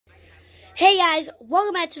Hey guys,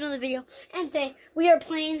 welcome back to another video, and today we are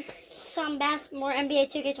playing some basketball,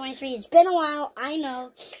 NBA 2K23. It's been a while, I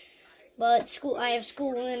know, but I have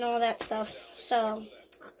school and all that stuff, so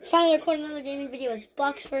finally recording another gaming video. It's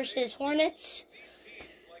Bucks versus Hornets,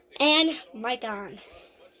 and mic on.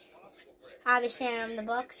 Obviously I'm the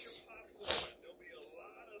Bucks,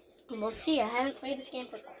 and we'll see. I haven't played this game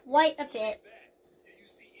for quite a bit,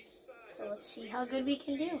 so let's see how good we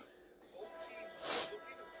can do.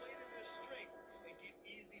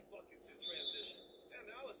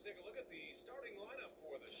 Take a look at the starting lineup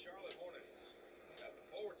for the Charlotte Hornets. At the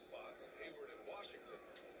forward spots, Hayward and Washington.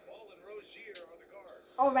 Ball and Rozier are the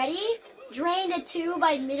guards. Already? Drained a 2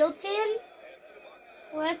 by Middleton?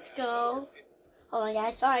 Let's go. Hold on,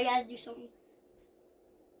 guys. Sorry, I gotta do something.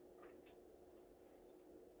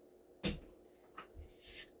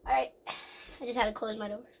 Alright. I just had to close my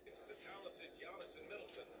door. It's the talented Giannis and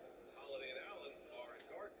Middleton. Holiday and Allen are at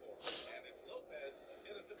guard form. And it's Lopez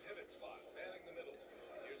in at the pivot spot, manning the middle.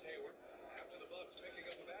 Here's Hayward. After the Bucks picking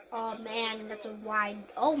up the basket. Oh man, that's a wide.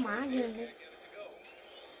 Oh my goodness.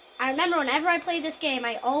 I remember whenever I play this game,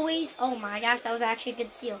 I always. Oh my gosh, that was actually a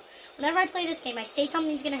good steal. Whenever I play this game, I say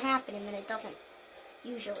something's gonna happen and then it doesn't.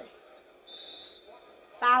 Usually.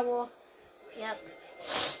 Foul. Yep.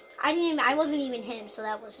 I wasn't even him, so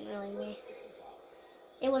that wasn't really me.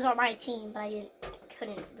 It was on my team, but I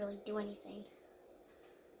couldn't really do anything.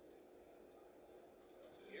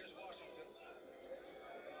 Here's Washington.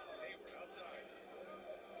 Hayward outside.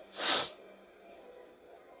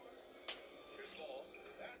 Here's Ball.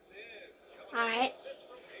 That's it. Alright.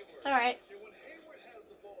 Alright. When Hayward has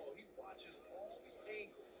the ball, he watches all the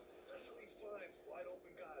angles. That's how he finds wide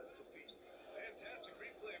open guys to feed. Fantastic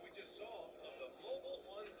replay we just saw of the mobile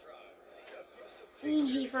one drive.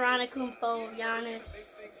 Easy for Antetokounmpo, Giannis.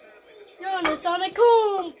 Giannis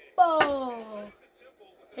Antetokounmpo.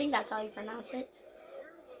 I think that's how you pronounce it.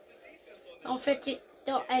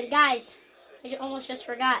 And guys, I almost just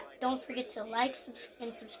forgot. Don't forget to like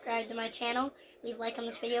and subscribe to my channel. Leave a like on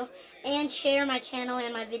this video. And share my channel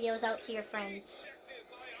and my videos out to your friends.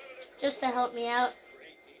 Just to help me out.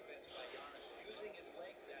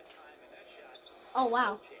 Oh,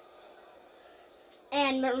 wow.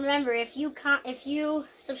 And remember, if you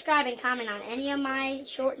subscribe and comment on any of my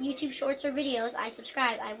YouTube shorts or videos, I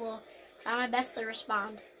subscribe. I will try my best to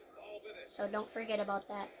respond. So don't forget about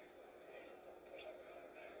that.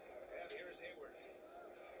 And here's Hayward.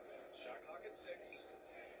 Shot clock at 6.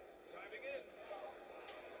 Driving in.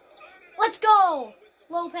 Let's go,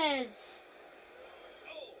 Lopez.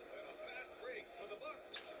 Oh, and a fast break for the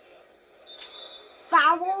Bucks.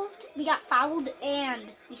 Fouled. We got fouled, and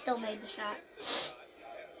we still made the shot.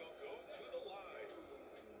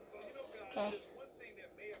 Okay.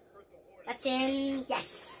 That's in.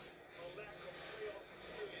 Yes.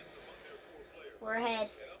 We're ahead.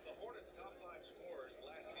 The Hornets' top 5 scorers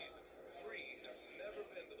last season, 3 have never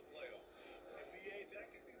been to the playoffs. NBA, that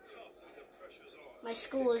can be tough when the pressure's on. My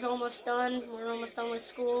school is almost done. We're almost done with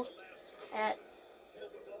school at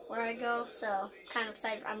where I go, so kind of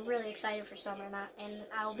excited. I'm really excited for summer, and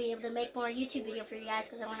I'll be able to make more YouTube video for you guys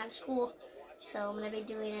because I don't have school. So I'm gonna be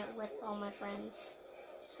doing it with all my friends.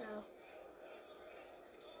 So.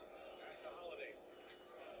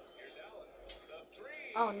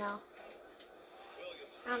 Oh no.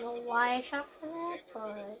 I don't know why I shot for that,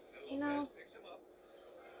 but you know.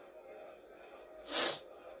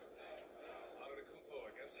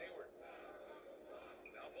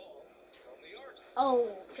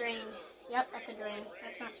 Oh, drain. Yep, that's a drain.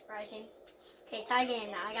 That's not surprising. Okay, tie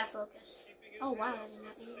game now. I gotta focus. Oh wow, I did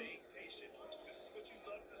not need it.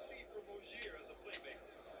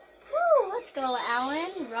 Woo! Let's go,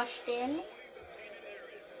 Allen. Rushed in.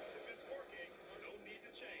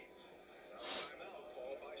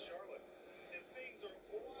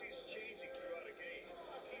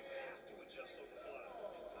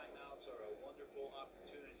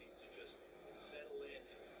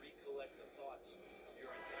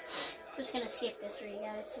 Just gonna skip this for you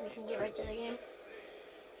guys so we can get right to the game.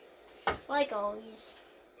 Like always.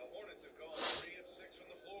 The Hornets have gone 3 of 6 from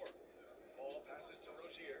the floor. Ball passes to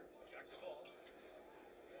Rozier. Back to Ball.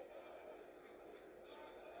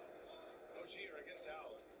 Rozier against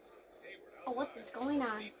Allen. Hayward outside. Oh, what is going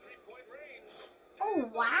on?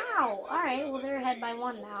 Oh, wow. Alright, well, they're ahead by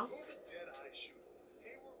 1 now.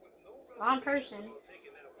 Wrong person.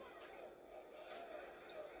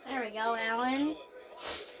 There we go, Allen.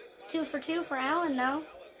 2 for 2 for Allen now.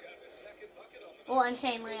 Well, I'm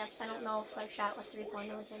saying layups. I don't know if I've shot with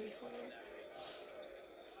 3-pointer with him before yet.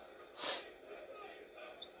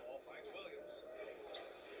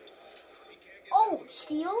 Oh,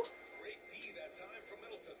 steal?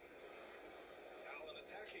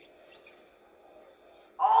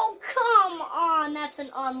 that's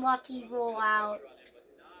an unlucky rollout.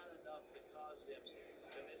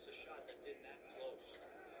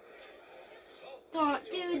 Oh,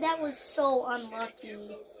 dude, that was so unlucky.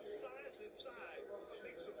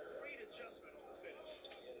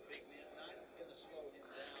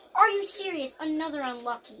 Are you serious? Another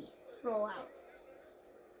unlucky rollout.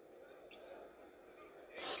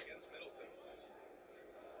 Against Middleton.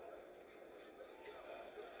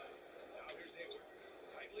 Now here's Hayward.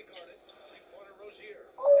 Tightly guarded. Three-pointer Rozier.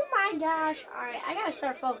 Oh my gosh. Alright, I gotta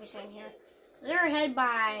start focusing here. They're ahead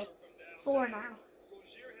by 4 now.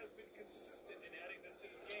 Rozier has been consistent in adding this to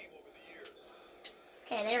his game over the years.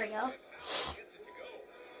 Okay, there we go. Allen gets it to go.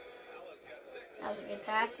 Allen's got 6. That was a good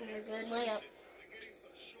pass and a good layup. They're getting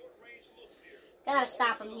some short-range looks here. Gotta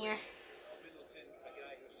stop him here. Middleton, a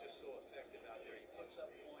guy who's just so effective out there. He puts up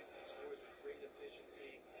points, he scores with great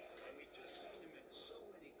efficiency, and we've just seen him in so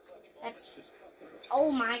many clutch moments. That's... Oh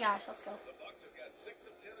my gosh, let's go. The Bucks have got 6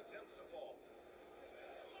 of 10 attempts to fall.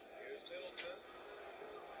 Here's Middleton.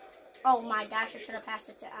 Oh my gosh, I should have passed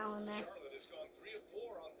it to Allen there. Charlotte has gone 3 of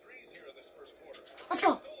 4 on threes here in this first quarter. Let's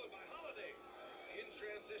go. Stolen by Holiday. In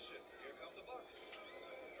transition. Here come the Bucks.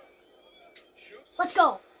 Shoots. Let's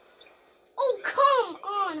go. Oh, come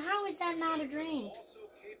on. How is that not a drain? Also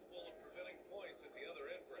capable of preventing points at the other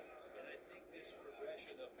end, Brent. And I think this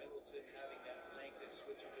progression of Middleton having that length and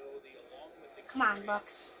switchability along with the Come on,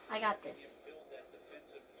 Bucks. I got this. build that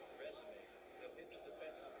defensive resume. He'll hit the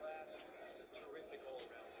defensive glass. Just a terrific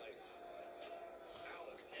all-around player.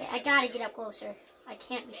 Okay, I gotta get up closer. I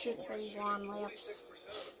can't be shooting for these long 46% layups. of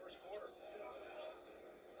the first quarter.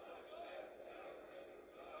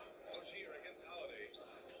 Rozier against Holiday.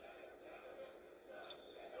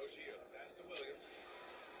 Rozier, the pass to Williams.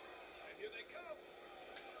 And here they come.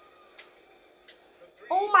 From 3,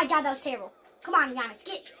 Oh my god, that was terrible. Come on, Giannis,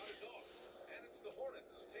 get. shot is off. And it's the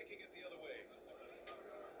Hornets taking it the other way.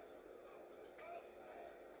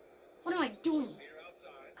 What am I doing? Rozier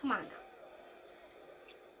outside. Come on now.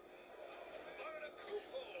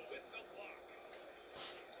 Antetokounmpo with the block.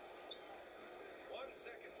 1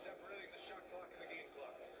 second separating the shot clock and the game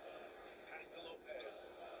clock. Pass to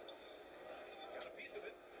Lopez. Got a piece of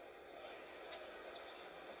it.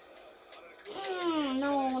 Antetokounmpo.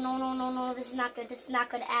 No, no, no, no, no. This is not good. This is not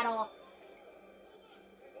good at all.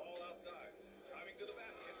 Ball outside. Driving to the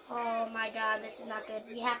basket. Oh my god, this is not good.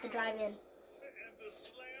 We have to drive in. And the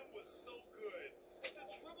slam was so good. But the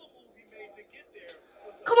dribble move he made to get there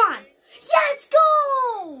was Come on. Let's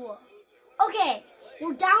go! Okay,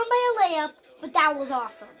 we're down by a layup, but that was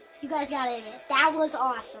awesome. You guys gotta admit, that was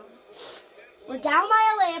awesome. We're down by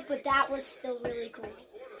a layup, but that was still really cool.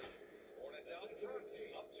 Hornets out in front.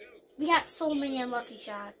 Up 2. We got so many unlucky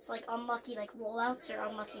shots, like unlucky like rollouts or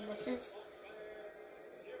unlucky misses.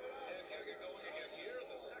 And gonna get going again here in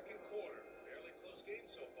the second quarter. Fairly close game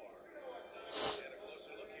so far. And a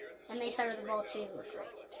closer look here at the And they started the ball too.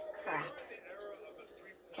 Crap.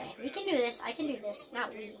 Okay, we can do this. I can do this.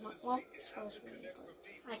 Not we. Well, suppose we.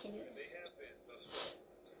 I can do this.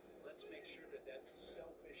 Let's make sure that that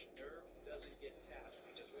selfish nerve doesn't get tapped,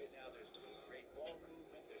 because right now there's great ball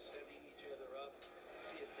movement. They're setting each other up. Let's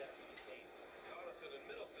see if that maintains. Connaughton and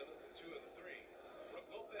Middleton at the 2 and the 3. Brook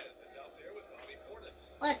Lopez is out there with Bobby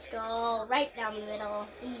Portis. Let's go. Right down the middle.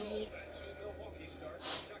 Easy. That's who Milwaukee starts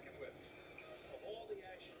the second with. Of all the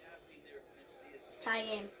action happening there, it's the assist. Tie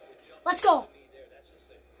game. The jump Let's go. to me there. That's just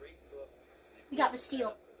a great look. We got the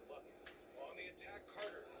steal. On the attack,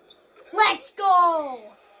 Carter. Let's go!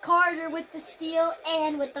 Carter with the steal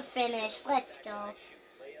and with the finish. Let's go.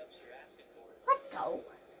 Layups, you're asking for it. Let's go.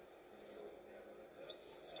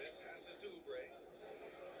 Smith passes to Oubre.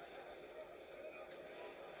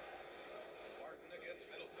 Martin against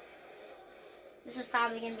Middleton. This is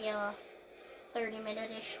probably going to be a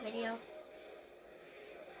 30-minute-ish video.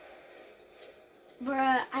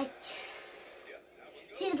 Bruh,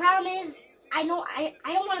 See, the problem is, I don't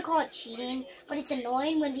want to call it cheating, but it's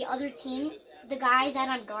annoying when the other team, the guy that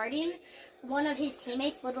I'm guarding, one of his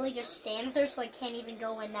teammates literally just stands there, so I can't even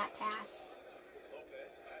go in that path.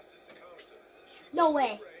 Lopez passes to Connaughton. Shoots No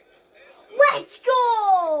way. Oubre. Let's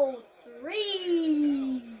go!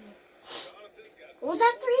 3! Connaughton's got What was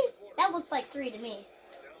that, 3? That looked like 3 to me.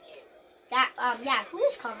 down low. That, yeah, who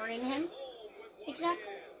was covering him? Home with one Exactly.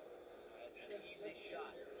 hand. That's an easy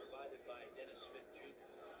shot provided by Dennis Smith Jr.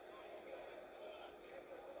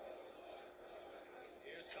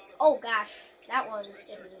 Here's Connaughton. Oh gosh, that was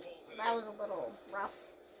a little rough.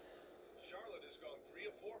 Charlotte has gone 3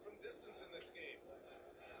 of 4 from distance in this game.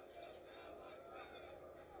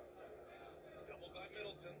 Double by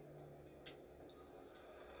Middleton.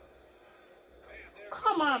 Man, they're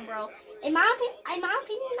come on, bro. In my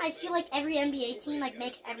opinion, I feel like every NBA team like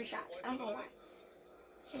makes every shot. I don't know why.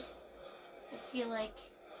 Just I feel like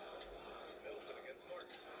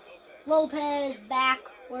Lopez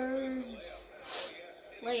backwards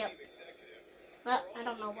layup. But I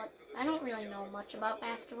don't know what. I don't really know much about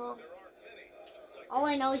basketball. All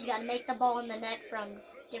I know is you gotta make the ball in the net from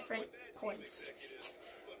different points.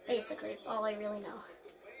 Basically, it's all I really know.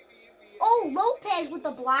 Oh, Lopez with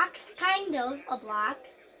the block. Kind of a block.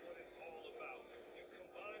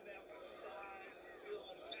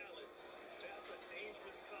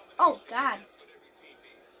 Oh, God.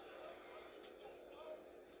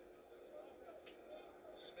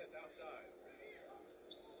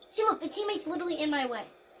 See, look, the teammate's literally in my way.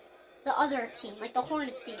 The other team, like the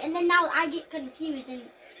Hornets team. And then now I get confused and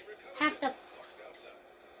have to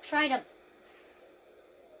try to,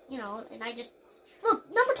 you know, and I just... Look,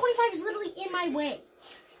 number 25 is literally in my way.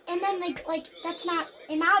 And then, like that's not,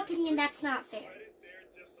 in my opinion, that's not fair.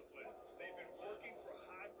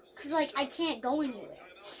 Because, like, I can't go anywhere.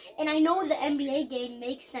 And I know the NBA game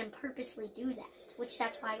makes them purposely do that. Which,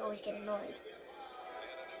 that's why I always get annoyed.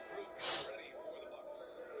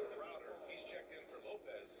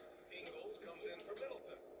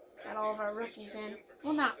 Got all of our rookies in.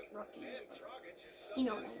 Well, not rookies, but you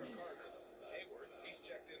know what I mean.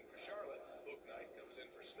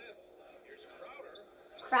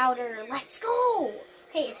 Crowder, let's go!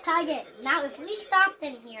 Okay, it's tie game. Now, if we stop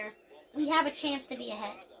them here, we have a chance to be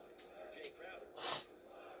ahead.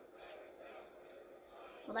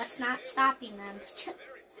 Well, that's not stopping them.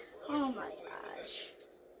 Oh my gosh.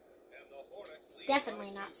 It's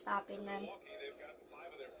definitely not stopping them.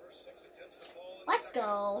 Let's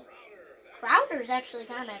go. Crowder's actually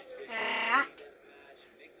kind of...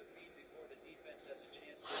 Make the feed before the defense has a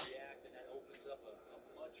chance to react, and that opens up a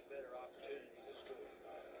much better opportunity to score.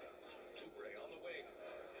 Oubre on the wing.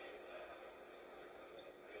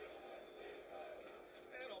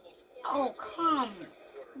 Oh, come.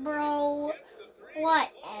 Bro.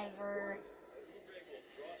 Whatever.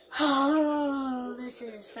 Oh, this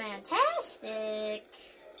is fantastic.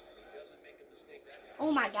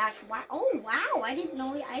 Oh my gosh, wow. Oh wow, I did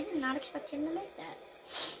not expect him to make that.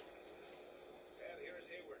 And here's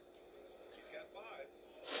Hayward. He's got 5.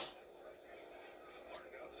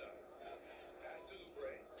 Martin outside. Pass to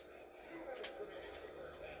Oubre.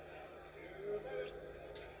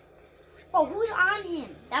 Oh, who's on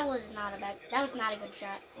him? That was not a good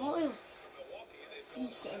shot. Well, it was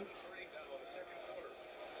decent.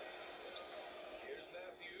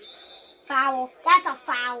 Foul. That's a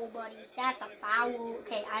foul, buddy. That's a foul.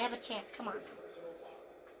 Okay, I have a chance. Come on.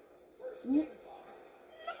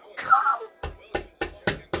 Come.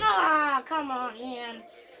 Ah, come on, man.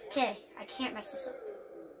 Okay, I can't mess this up.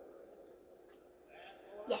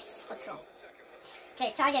 Yes, let's go.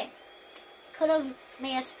 Okay, tie game. Could have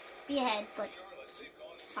made us be ahead, but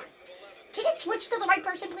it's fine. Can it switch to the right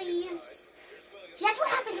person, please? See, that's what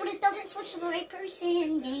happens when it doesn't switch to the right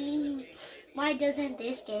person. Game. Why doesn't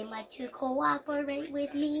this game like to cooperate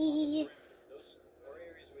with me?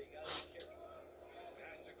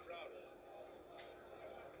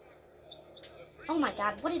 Oh my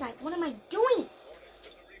god, what am I doing?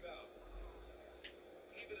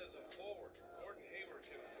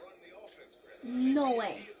 No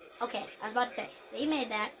way. Okay, I was about to say, if they made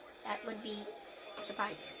that, that would be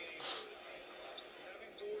surprising.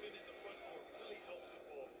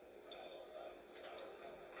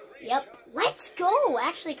 Yep, let's go.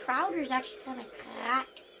 Actually, Crowder's actually kind of crack.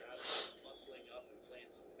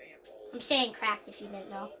 I'm saying cracked if you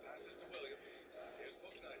didn't know.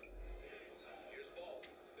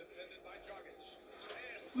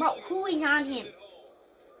 Bro, who is on him?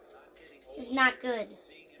 This is not good.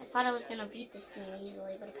 I thought I was going to beat this team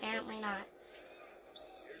easily, but apparently not.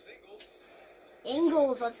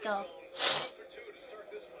 Ingles, let's go.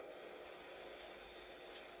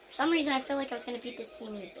 For some reason, I feel like I was going to beat this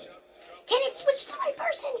team easily. Can it switch to the right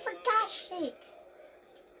person, for gosh sake?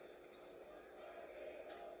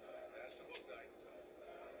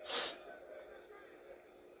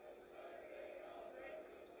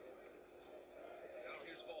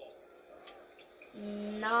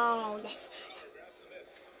 No, yes.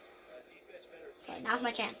 Okay, now's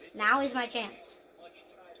my chance. Now is my chance.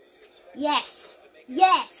 Yes.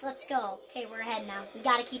 Yes, let's go. Okay, we're ahead now. We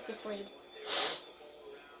got to keep this lead.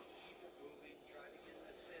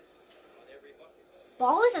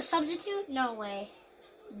 Ball is a substitute? No way.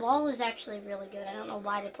 Ball is actually really good. I don't know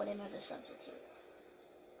why they put him as a substitute.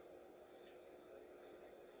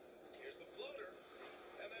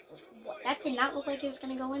 That did not look like it was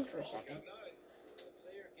going to go in for a second.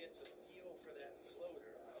 Player gets a feel for that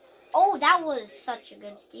floater. Oh, that was such a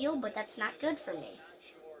good steal, but that's not good for me.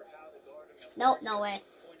 Nope, no way.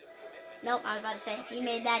 Nope, I was about to say, if he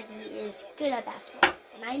made that, he is good at basketball.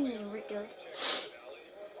 And I mean, we're good.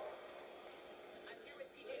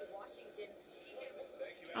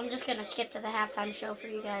 I'm just going to skip to the halftime show for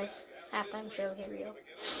you guys. Halftime show, here we go.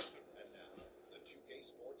 And now, the 2K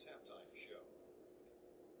Sports Halftime Show.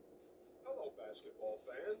 Hello, basketball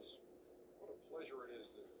fans. What a pleasure it is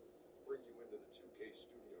to bring you into the 2K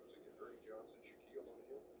studios again. Ernie Johnson, Shaquille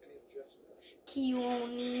O'Neal, Kenny Jetson. Shaquille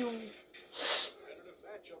O'Neal. Competitive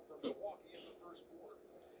matchup from Milwaukee in the first quarter.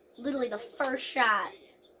 Literally the first shot.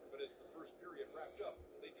 But as the first period wrapped up,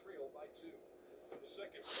 they trailed by 2. In the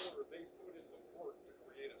second quarter, they put in the work to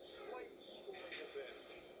create a slight scoring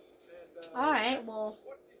advantage. And, Alright, well,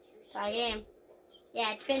 what did you see? tie game.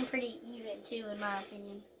 Yeah, it's been pretty even, too, in my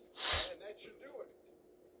opinion. And that should do it.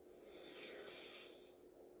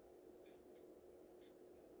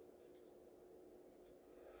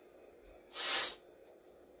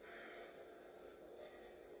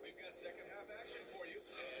 We've got second half action for you,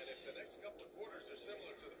 and if the next couple of quarters are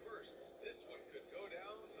similar to the first, this one could go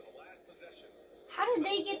down to the last possession. How did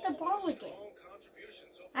they get the ball again? Strong contribution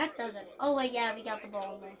so far That in this doesn't. one. Oh, wait, yeah, we got the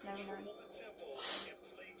ball in there. Never mind. The tempo and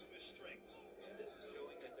play to his strengths. And this is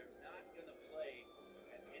showing that they're not going to play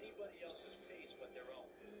at anybody else's pace but their own.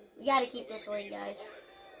 We got to keep this lead, guys.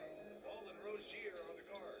 Ball and Rozier are the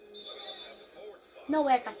guards. As a forward spot. No,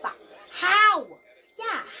 that's a foul. How?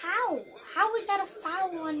 Yeah, how? How is that a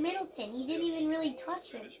foul on Middleton? He didn't even really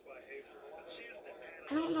touch him.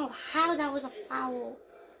 I don't know how that was a foul.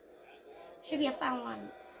 Should be a foul on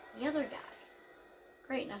the other guy.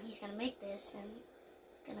 Great, now he's going to make this, and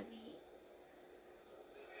it's going to be...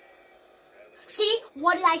 See?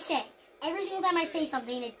 What did I say? Every single time I say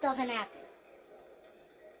something, it doesn't happen.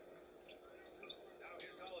 Now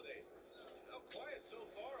here's Holiday. How quiet so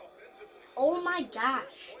far offensively. Oh my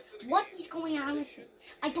gosh. What is going on with me?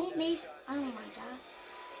 I don't make... Oh my god.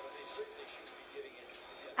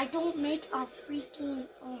 I don't make a freaking...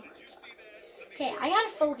 Oh my god. Okay, I gotta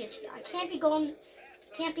focus here. I can't be going...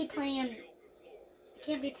 Can't be playing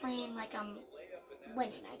like I'm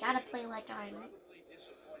winning. I gotta play like I'm...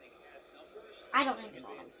 I don't even know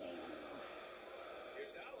what I'm saying anymore.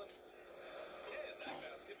 Here's Allen. And that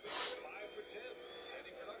basket makes 5 for 10.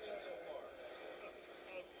 Steady production so far.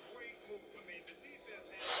 A great move. I mean, the defense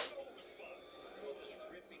has no response. Just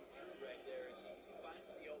ripping through right there as he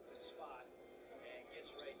finds the open spot and gets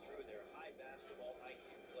right through there. High basketball IQ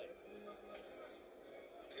player.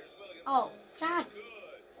 Here's Williams. Oh, God.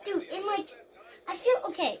 Dude, and like... I feel...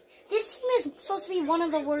 Okay, this team is supposed to be one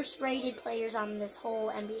of the worst rated players on this whole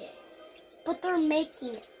NBA. But they're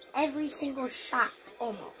making every single shot,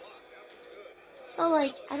 almost. So,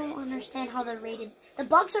 like, I don't understand how they're rated. The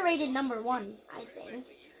Bucks are rated #1, I think.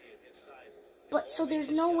 But, so there's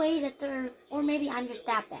no way that they're... Or maybe I'm just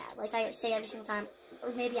that bad, like I say every single time. Or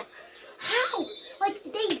maybe I... How? Like,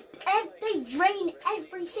 they drain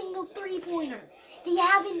every single three-pointer. They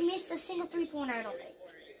haven't missed a single three-pointer, I don't think.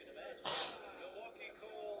 Milwaukee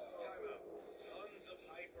calls timeout. Tons of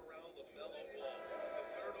hype around LaMelo Ball, the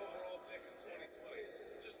 3rd overall pick in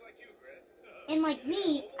 2020. Just like you, Grant. And like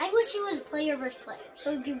me, I wish it was player versus player,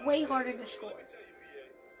 so it'd be way harder to score.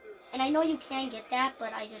 And I know you can get that,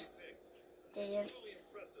 but I just didn't.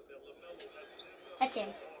 That's him.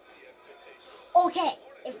 Okay,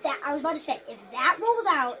 if that, I was about to say, if that rolled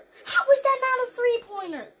out, how is that not a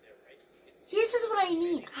three-pointer? See, this is what I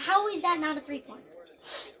mean. How is that not a three-pointer?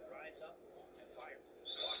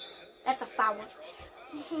 That's a foul.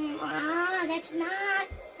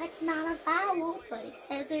 That's not a foul, but it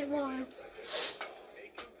says it was.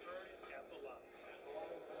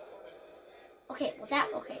 Okay, well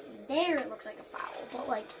there it looks like a foul, but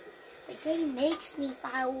like, the game makes me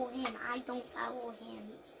foul him. I don't foul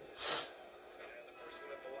him.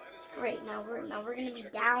 Great, now we're gonna be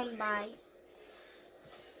down by.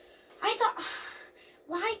 I thought,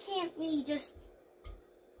 why can't we just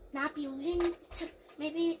not be losing to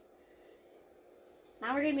maybe?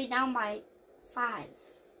 Now we're gonna be down by 5,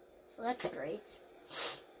 so that's great.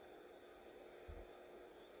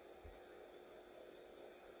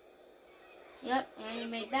 Yep, and you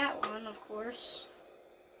made that one, of course.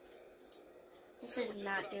 This is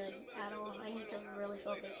not good at all. I need to really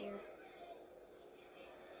focus here.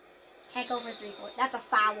 Can't go for 3 points. That's a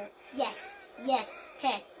foul. Yes, yes,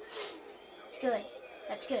 okay. It's good.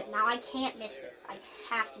 That's good. Now I can't miss this. I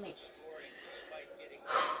have to make this.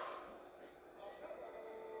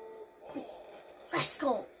 Please. Let's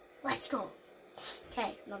go. Let's go.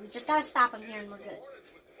 Okay, no, we just gotta stop him here and we're good.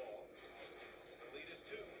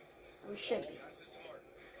 We should be.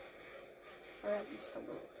 For at least a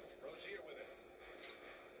little bit. Rozier with it.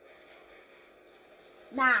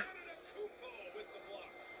 Nah. Antetokounmpo with the block.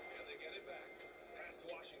 And they get it back. Past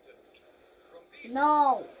Washington. From deep.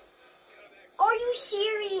 No. Connects. Are you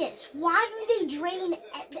serious? Why do they drain...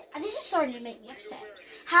 This is starting to make me upset.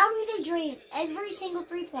 How do they drain every single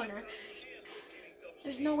three-pointer?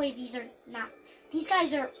 There's no way these are not... These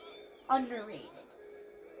guys are underrated.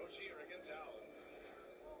 Rozier against Allen.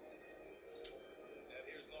 And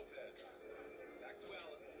here's Lopez. Back to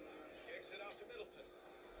Allen. Kicks it out to Middleton.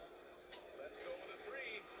 Let's go with a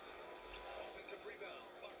three. Offensive rebound.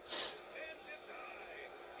 Bucks. And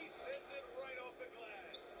deny. He sends it right off the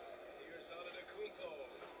glass. Here's Antetokounmpo.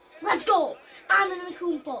 Let's go!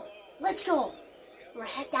 Antetokounmpo. Let's go. We're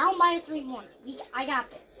down by a 3-1. I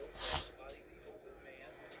got this.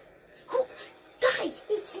 Guys,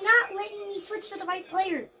 it's not letting me switch to the right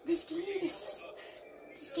player. This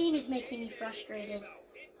game is making me frustrated.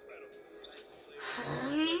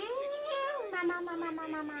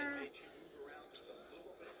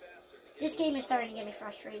 This game is starting to get me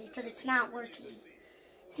frustrated because it's not working.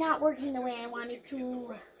 It's not working the way I want it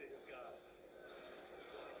to.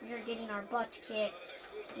 We are getting our butts kicked.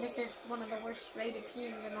 And this is one of the worst rated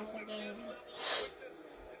teams in the whole game.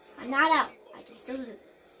 I'm not out. I can still do this.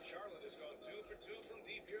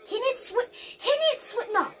 Can it switch? Can it switch?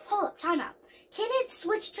 No, hold up, time out. Can it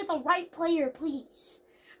switch to the right player, please?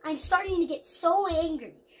 I'm starting to get so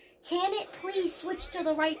angry. Can it please switch to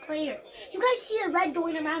the right player? You guys see the red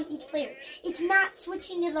going around each player. It's not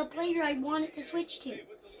switching to the player I want it to switch to.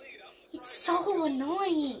 It's so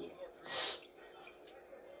annoying.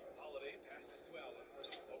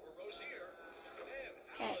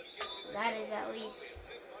 Okay, so that is at least...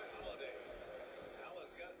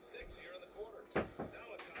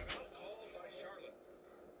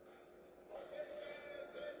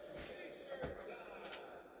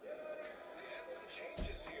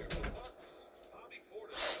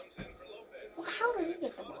 How did he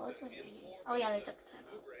get the ball? It's like, oh yeah, they took the time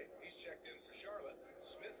out.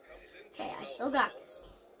 Okay, I still got this.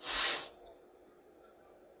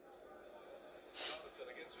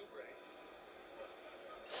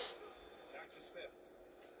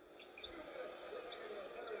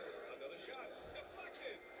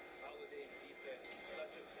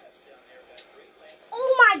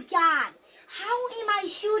 Oh my god! How am I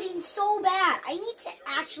shooting so bad? I need to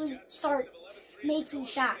actually start making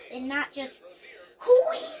shots and not just... Who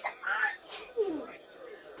is on you?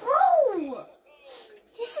 Bro!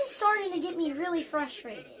 This is starting to get me really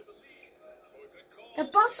frustrated. The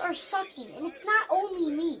Bucks are sucking, and it's not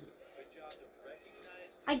only me.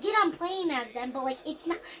 I get I'm playing as them, but, like, it's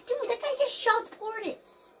not... Dude, that guy just shoved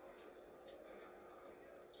Portis.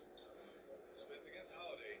 Smith against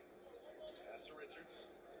Holiday. Pass to Richards.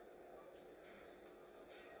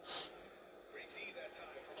 Great D that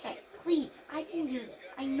time. Okay, please, I can do this.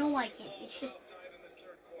 I know I can. It's just...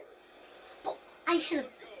 Oh, I should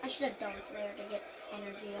have dunked there to get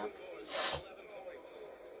energy up.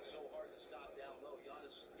 So hard to stop down low.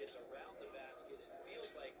 Giannis gets around the basket and feels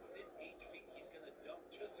like within 8 feet he's going to dunk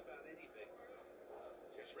just about anything.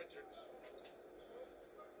 Here's Richards.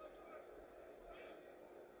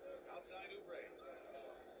 Outside Oubre.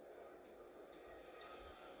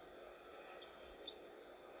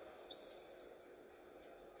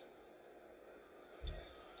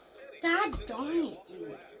 God darn it,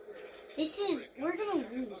 dude. We're gonna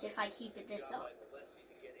lose if I keep it this up. Lefty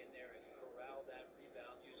to get in there and corral that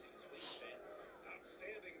rebound using his wingspan.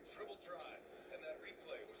 Outstanding dribble drive. And that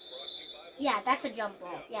replay was brought to you by... Yeah, that's a jump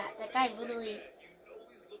ball. Yeah, that guy literally... You know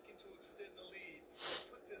he's looking to extend the lead.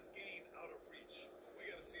 Put this game out of reach. We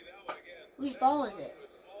got to see that one again. Whose ball is it? It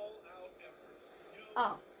was all-out effort.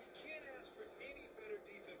 Oh. You can't ask for any better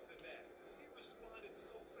defense than that. He responded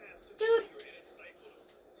so fast to Dude. the and it stifled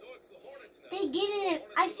him. So it's the Hornets now. They get in it.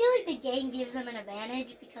 I feel like the game gives them an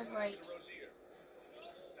advantage because, like... To Rozier.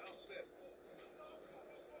 Now Smith.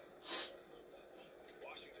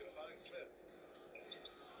 Washington finds Smith.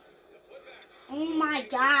 The putback. Oh my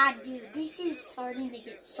god, dude. This is starting to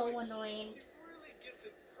get so annoying. He really gets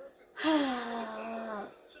it perfectly.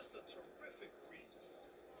 Just a terrific read.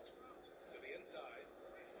 To the inside.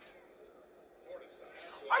 Portis now.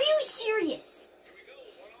 Are you serious? Here we go,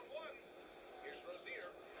 one-on-one. Here's Rozier.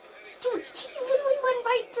 Dude, he literally went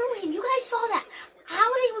right through him. You guys saw that.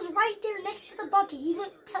 Holiday was right there next to the bucket. He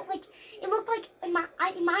looked like it looked like in my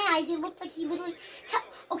eyes. It looked like he literally.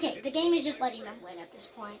 Okay, the game is just letting them win at this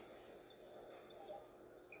point.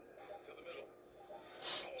 To the middle.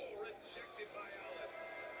 Oh, rejected by Allen.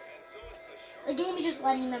 And so it's the The game is just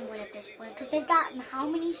letting them win at this point because they've gotten how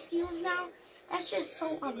many steals now? That's just so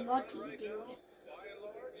unlucky, dude. By and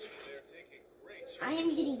large, they're taking great shots. I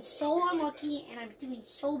am getting so unlucky, and I'm doing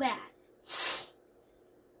so bad.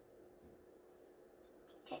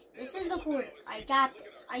 Okay, this is the quarter. I got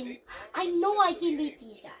this. I know I can beat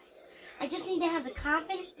these guys. I just need to have the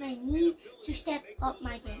confidence, and I need to step up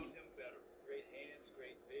my game. Great hands,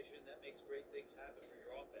 great vision. That makes great things happen for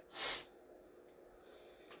your offense.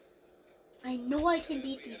 I know I can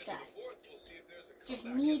beat these guys. Just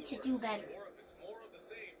need to do better.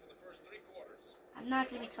 I'm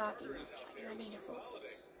not going to be talking much. I need to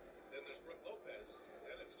focus. Then there's Brooke Lopez.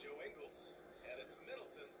 Then it's Joe Ingles. And it's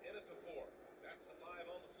Middleton in at the 4. That's the 5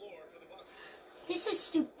 on the floor for the Bucks. This is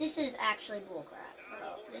stupid. This is actually bullcrap,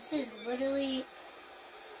 bro. This is literally...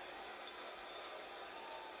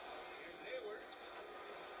 Here's Hayward.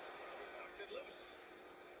 Knocks it loose.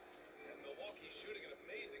 And Milwaukee's shooting an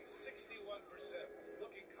amazing 61%.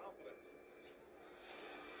 Looking confident.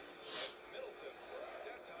 That's Middleton.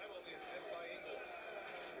 That time on the assist by Ingles.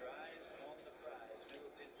 Your eyes on the prize.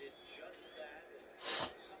 Middleton did just that and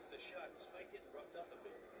sunk the shot despite getting roughed up a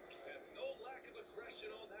bit. And no lack of aggression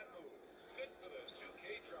on that move. Good for the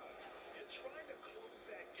 2K drive. And trying to close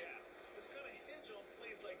that gap is going to hinge on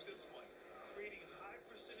plays like this one, creating high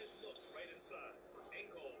percentage looks right inside.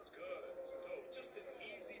 Ingles, good. Oh, just an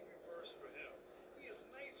easy reverse for him. He has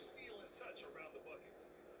nice feel and touch around the bucket.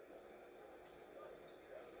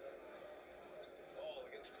 Ball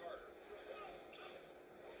against Carter.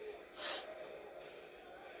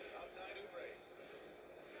 Outside Oubre.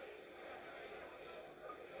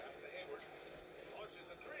 Pass to Hayward. Launches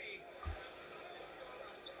a 3.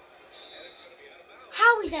 And it's going to be out of bounds.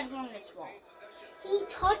 How is that wrong this wall? He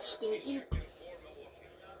touched it in... For Milwaukee.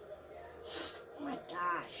 Oh my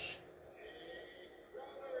gosh.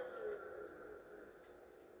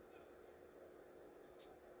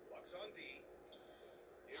 Bucks on D.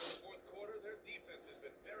 Here in the fourth quarter, their defense has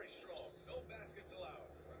been very strong. No baskets allowed.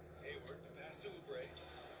 Hayward to pass to Oubre.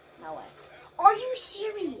 No way. Are you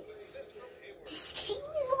serious? This game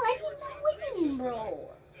is letting them win,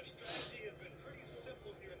 bro. The strategy has been pretty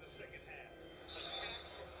simple here in the second half. Attack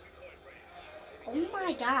from three-point range. Oh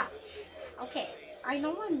my gosh. Okay, I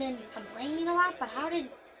know I've been complaining a lot, but how did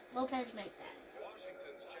Lopez make that?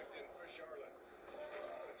 Washington's checked in for Charlotte.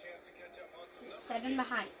 A chance to catch up on some 7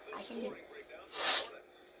 behind. I can do scoring this. breakdown for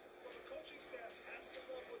Hornets. Well, the coaching staff has to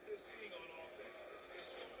love what they're seeing on offense. There's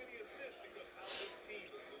so many assists because how this team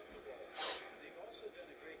is moving the ball. They've also done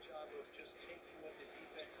a great job of just taking what the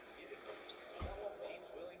defense is giving them. Teams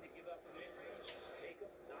willing to give up the mid-range, take them,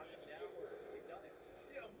 knock them down. They've done it.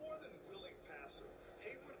 Yeah, more than willing passer.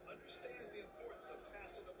 Hayward understands the importance of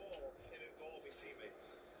passing the ball and involving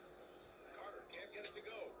teammates. Carter can't get it to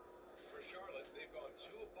go. For Charlotte, they've gone 2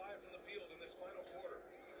 of 5 from the field in this final quarter.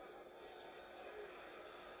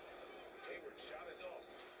 Hayward's shot is off.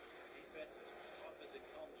 Defense as tough as it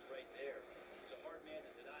comes right there. He's a hard man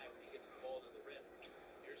to deny when he gets the ball to the rim.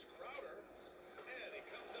 Here's Crowder, and he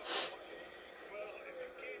comes up with a bucket. Well, if you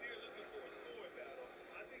came here looking for a scoring battle,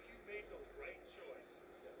 I think you made the right choice.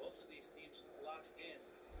 Both of these teams locked in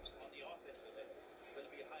on the offensive end. Going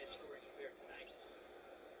to be a high-scoring affair tonight.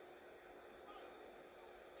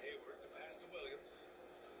 Hayward to pass to Williams.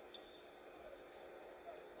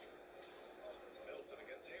 Middleton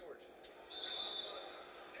against Hayward.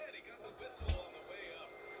 And he got the whistle on the way up,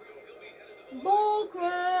 so he'll be headed to the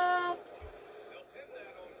Bullcrap! They'll pin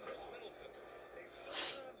that on Chris Middleton. They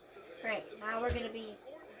sometimes decide Great, now we're gonna be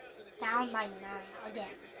Gordon has an down by 9 again.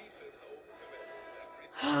 defense to overcommit. That free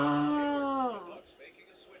Oh. Bucks making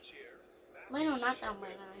a switch here. Wait, no, not down by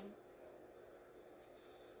 9.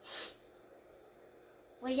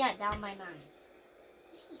 Well, yeah, down by 9.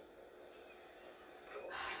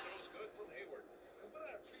 Throws good from Hayward. And what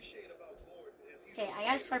I appreciate about Gordon is he's Okay, I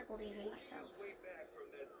gotta start believing myself. his way back from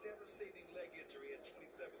that devastating leg injury in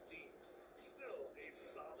 2017. Still a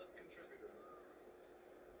solid contributor.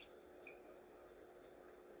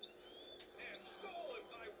 And stolen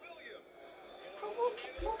by Williams.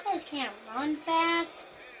 Lopez can't run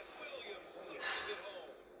fast. And Williams punches it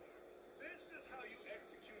home. This is how you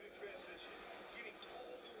execute in transition. Getting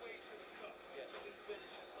all the way to the cup. Yeah, sweet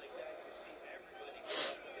finishes like that. You see everybody get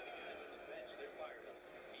up. Look at the guys on the bench. They're fired up.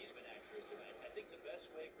 He's been accurate tonight. I think the best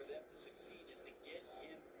way for them to succeed is to get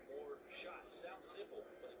him more shots. Sounds simple,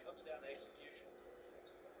 but it comes down to execution.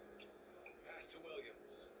 Pass to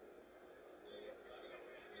Williams.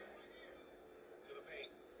 To the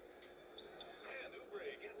paint. And Oubre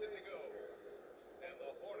gets it to go. And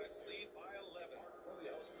the Hornets lead by 11.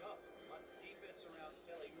 That was tough. Lots of defense around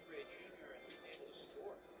Kelly Oubre Jr., and he's able to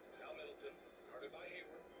score. Now Middleton, guarded by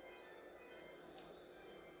Hayward.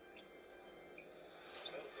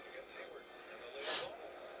 Middleton against Hayward. And the late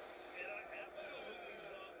balls. And I absolutely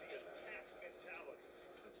love the attack mentality.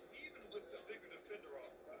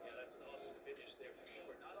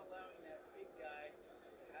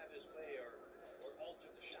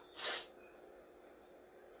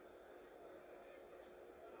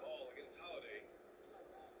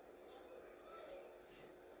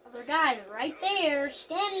 Other guy right there,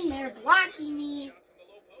 standing there, blocking me. Shot from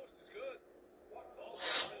the low post is good. Ball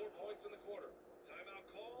 4 points in the quarter. Timeout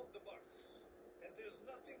called, the Bucks. And there's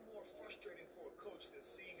nothing more frustrating for a coach than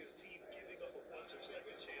seeing his team giving up a bunch of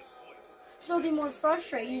second chance points. It's nothing more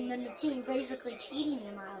frustrating than the team basically cheating,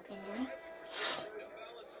 in my opinion.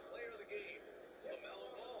 Imbalanced player of the game.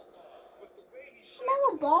 LaMelo Ball. But the way he shot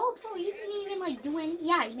Melo Ball, bro, he didn't even like do any.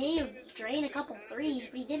 Yeah, he may have drained a couple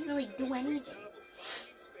threes, but he didn't really do anything. the job of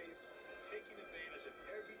finding space and taking advantage of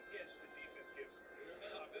every inch the defense gives him.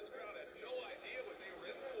 This crowd had no idea what they were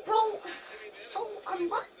in for. Bro, so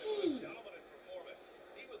unlucky. Dominant performance.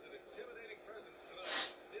 He was an intimidating presence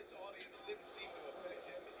tonight. This audience didn't seem to affect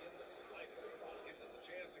him in the slightest. Gives us a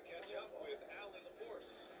chance to catch up with Allie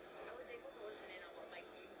LaForce. I was able to listen in on what Mike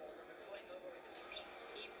Budenholzer was going over with his team.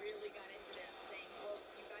 He really got into them, saying, "Well,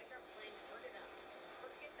 you guys aren't playing hard enough.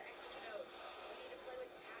 Forget the X's and O's. We need to play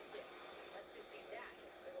with passion." Let's just see that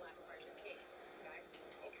for the last part of this game, guys.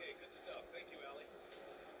 Okay, good stuff. Thank you, Allie.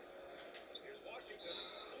 Here's Washington.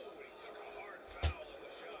 Ooh, he took a hard foul on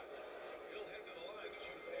the shot. So he'll head to the line to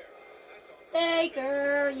shoot a pair. That's on.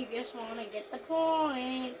 Faker, you just want to get the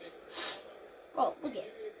points. Bro, look at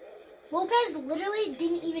it. Lopez literally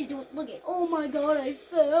didn't even do it. Look at it. Oh my god, I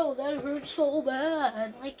fell. That hurt so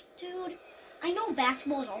bad. Like, dude, I know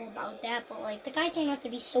basketball is all about that, but like, the guys don't have to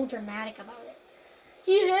be so dramatic about it.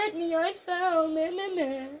 He hit me, I fell. Meh, meh,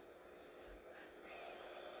 meh. And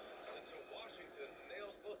so Washington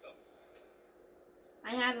nails both of them. I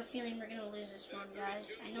have a feeling we're going to lose this one,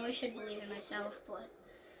 guys. I know I should believe in myself, but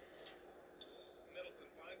Middleton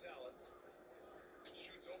finds Allen.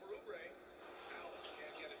 Shoots over Oubre. Allen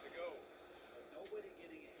can't get it to go. Nobody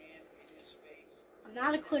getting a hand in his face. I'm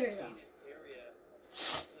not a quitter, though. In an area,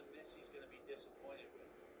 it's a miss he's going to be disappointed with.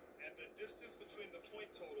 And the distance between the point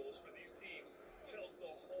totals for these teams tells the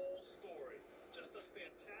whole story. Just a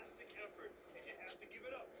fantastic effort, and you have to give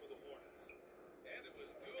it up for the Hornets. And it was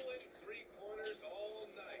dueling 3 quarters all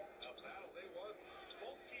night. A battle they won.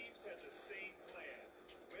 Both teams had the same plan: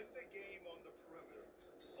 win the game on the perimeter.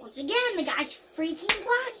 Once again, the guy's freaking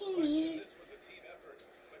blocking me. This was a team effort,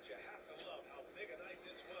 but you have to love how big a night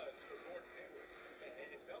this was for Gordon Hayward. And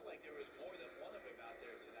it felt like there was more than one of them out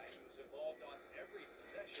there tonight. He was involved on every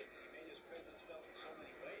possession. He made his presence felt in so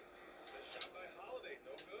many ways. The shot by Holiday,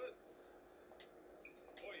 no good.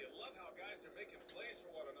 Boy, you love how guys are making plays for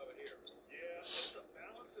one another here. Yeah, just a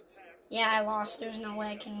balanced attack. Yeah, I lost. There's no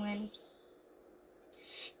way I can win.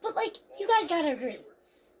 But, like, you guys gotta agree.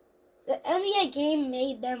 The NBA game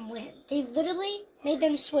made them win. They literally made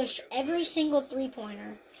them swish every single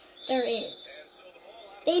three-pointer there is.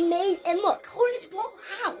 They made, and look, Hornets ball,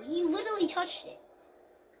 how? He literally touched it.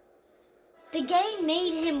 The game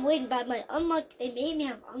made him win by my unlucky, they made me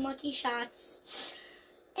have unlucky shots.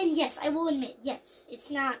 And yes, I will admit, yes, it's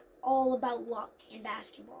not all about luck in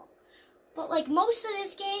basketball. But, like, most of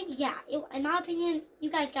this game, yeah, in my opinion, you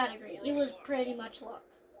guys gotta agree, it was pretty much luck.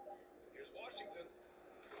 Here's Washington.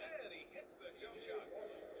 And he hits the jump shot.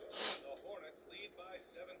 The Hornets lead by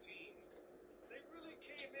 17. They really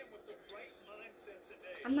came in with the right mindset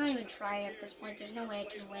today. I'm not even trying at this point. There's no way I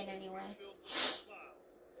can win anyway. Filled with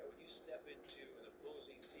smiles. Yeah, when you step into an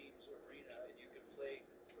opposing team's arena and you can play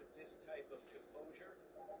with this type of composure,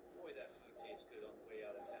 boy, that food tastes good on the way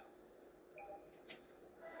out of town.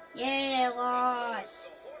 Yeah, lost.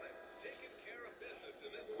 The Hornets taking care of business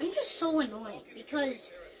in this I'm just so annoyed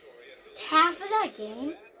because half of that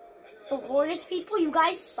game, the Hornets people, you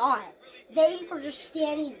guys saw it. They were just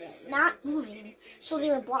standing there, not moving. So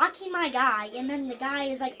they were blocking my guy, and then the guy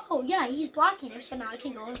is like, oh yeah, he's blocking him, so now I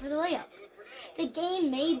can go in for the layup. The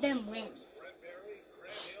game made them win. Brent Barry,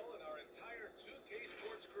 Graham Hill, and our entire 2K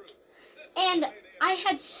Sports crew. And I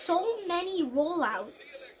had so many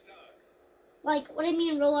rollouts. Like, what I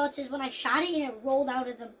mean rollouts is when I shot it and it rolled out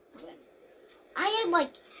of the brim. I had,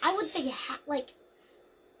 like, I would say, like,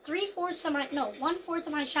 1/4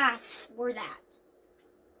 of my shots were that.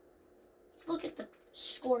 Let's look at the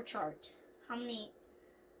score chart. How many,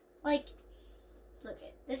 like, look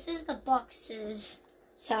at, this is the Bucks'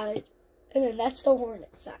 side, and then that's the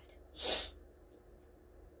Hornets' side.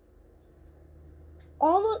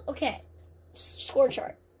 Okay, score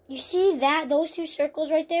chart. You see that, those two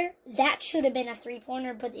circles right there? That should have been a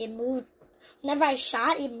three-pointer, but it moved. Whenever I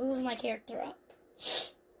shot, it moved my character up.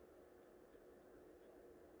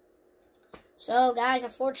 So, guys,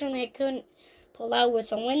 unfortunately, I couldn't pull out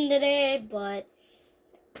with a win today, but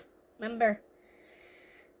remember,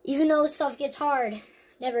 even though stuff gets hard,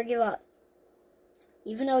 never give up.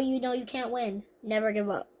 Even though you know you can't win, never give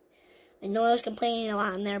up. I know I was complaining a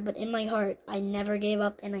lot in there, but in my heart, I never gave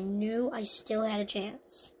up, and I knew I still had a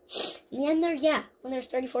chance. In the end there, yeah, when there's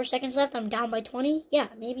 34 seconds left, I'm down by 20. Yeah,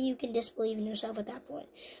 maybe you can disbelieve in yourself at that point.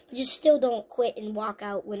 But just still don't quit and walk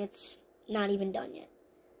out when it's not even done yet.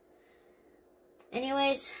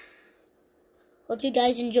 Anyways, hope you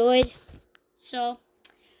guys enjoyed. So,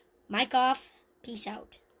 mic off. Peace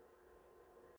out.